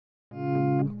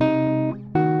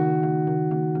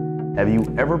Have you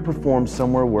ever performed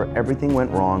somewhere where everything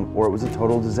went wrong or it was a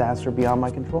total disaster beyond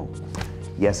my control?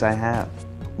 Yes, I have.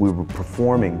 We were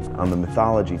performing on the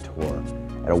Mythology tour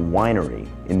at a winery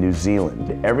in New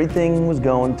Zealand. Everything was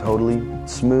going totally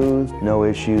smooth, no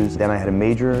issues. Then I had a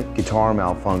major guitar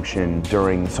malfunction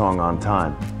during the song On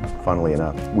Time, funnily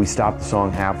enough. We stopped the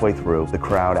song halfway through. The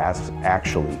crowd asked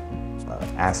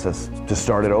us to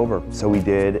start it over. So we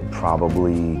did,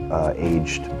 probably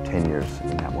aged 10 years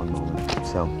in that one moment.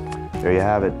 So there you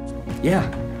have it. Yeah,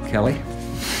 Kelly.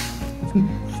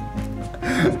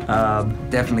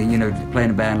 Definitely, you know,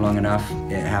 playing a band long enough,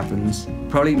 it happens.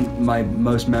 Probably my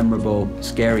most memorable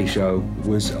scary show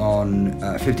was on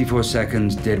 54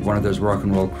 Seconds did one of those rock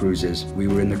and roll cruises. We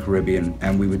were in the Caribbean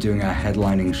and we were doing our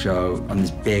headlining show on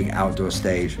this big outdoor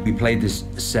stage. We played this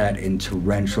set in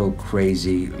torrential,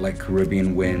 crazy, like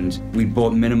Caribbean winds. We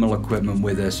brought minimal equipment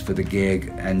with us for the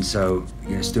gig, and so,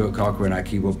 you know, Stuart Cochran, our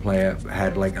keyboard player,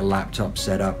 had like a laptop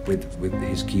set up with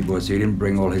his keyboard, so he didn't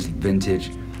bring all his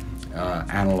vintage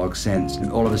analog synths.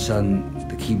 And all of a sudden,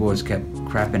 the keyboards kept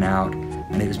crapping out,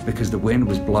 and it was because the wind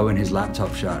was blowing his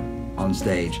laptop shut on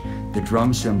stage. The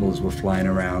drum cymbals were flying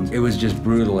around. It was just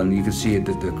brutal, and you could see it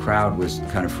that the crowd was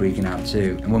kind of freaking out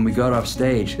too. And when we got off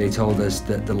stage, they told us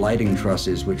that the lighting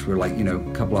trusses, which were like, you know,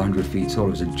 a couple of 100 feet tall, it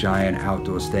was a giant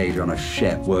outdoor stage on a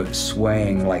ship, were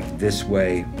swaying like this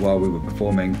way while we were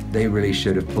performing. They really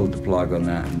should have pulled the plug on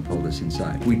that and pulled us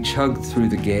inside. We chugged through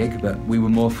the gig, but we were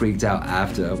more freaked out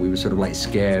after. We were sort of like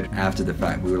scared after the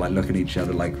fact. We were like looking at each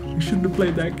other like, we shouldn't have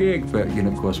played that gig. But, you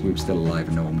know, of course, we were still alive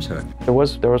and no one was hurt. There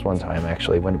was one time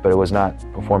actually, but it was not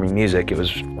performing music, it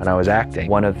was when I was acting.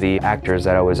 One of the actors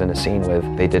that I was in a scene with,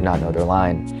 they did not know their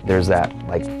line. There's that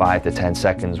like 5 to 10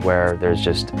 seconds where there's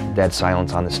just dead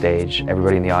silence on the stage.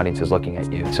 Everybody in the audience is looking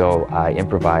at you. So I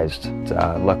improvised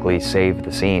to luckily save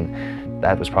the scene.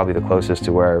 That was probably the closest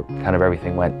to where kind of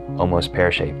everything went almost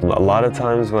pear-shaped. A lot of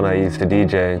times when I used to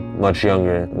DJ, much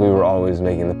younger, we were always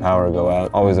making the power go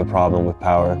out. Always a problem with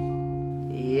power.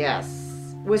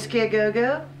 Yes. Whiskey A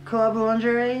Go-Go, Club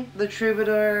Lingerie, The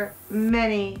Troubadour,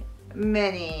 many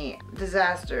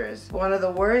disasters. One of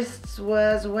the worst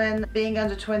was when being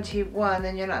under 21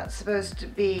 and you're not supposed to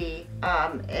be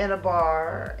in a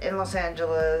bar in Los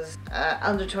Angeles,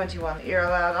 under 21. You're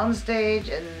allowed on stage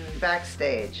and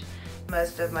backstage.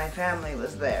 Most of my family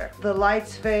was there. The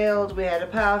lights failed, we had a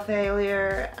power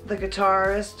failure. The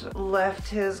guitarist left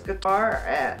his guitar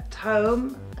at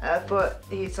home. I thought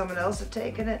someone else had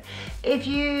taken it. If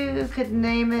you could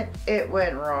name it, it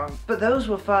went wrong. But those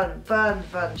were fun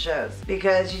shows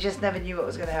because you just never knew what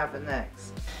was going to happen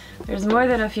next. There's more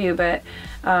than a few, but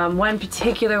one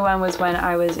particular one was when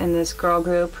I was in this girl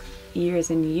group years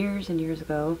and years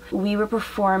ago. We were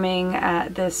performing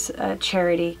at this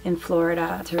charity in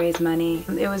Florida to raise money.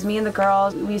 It was me and the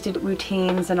girls. We used to do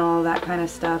routines and all that kind of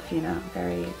stuff, you know,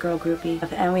 very girl groupy.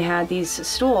 And we had these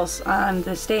stools on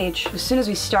the stage. As soon as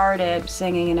we started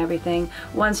singing and everything,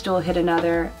 one stool hit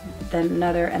another, then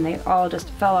another, and they all just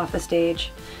fell off the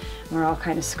stage. We're all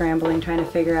kind of scrambling, trying to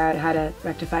figure out how to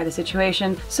rectify the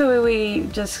situation. So we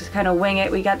just kind of wing it.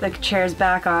 We got the chairs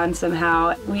back on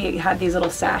somehow. We had these little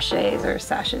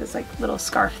sashes, like little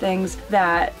scarf things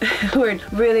that were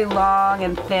really long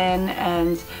and thin.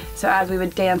 And so as we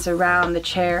would dance around the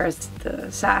chairs, the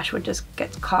sash would just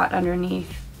get caught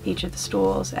underneath each of the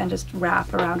stools and just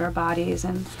wrap around our bodies.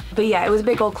 But yeah, it was a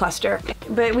big old cluster.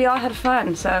 But we all had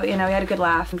fun, so, you know, we had a good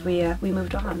laugh and we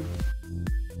moved on.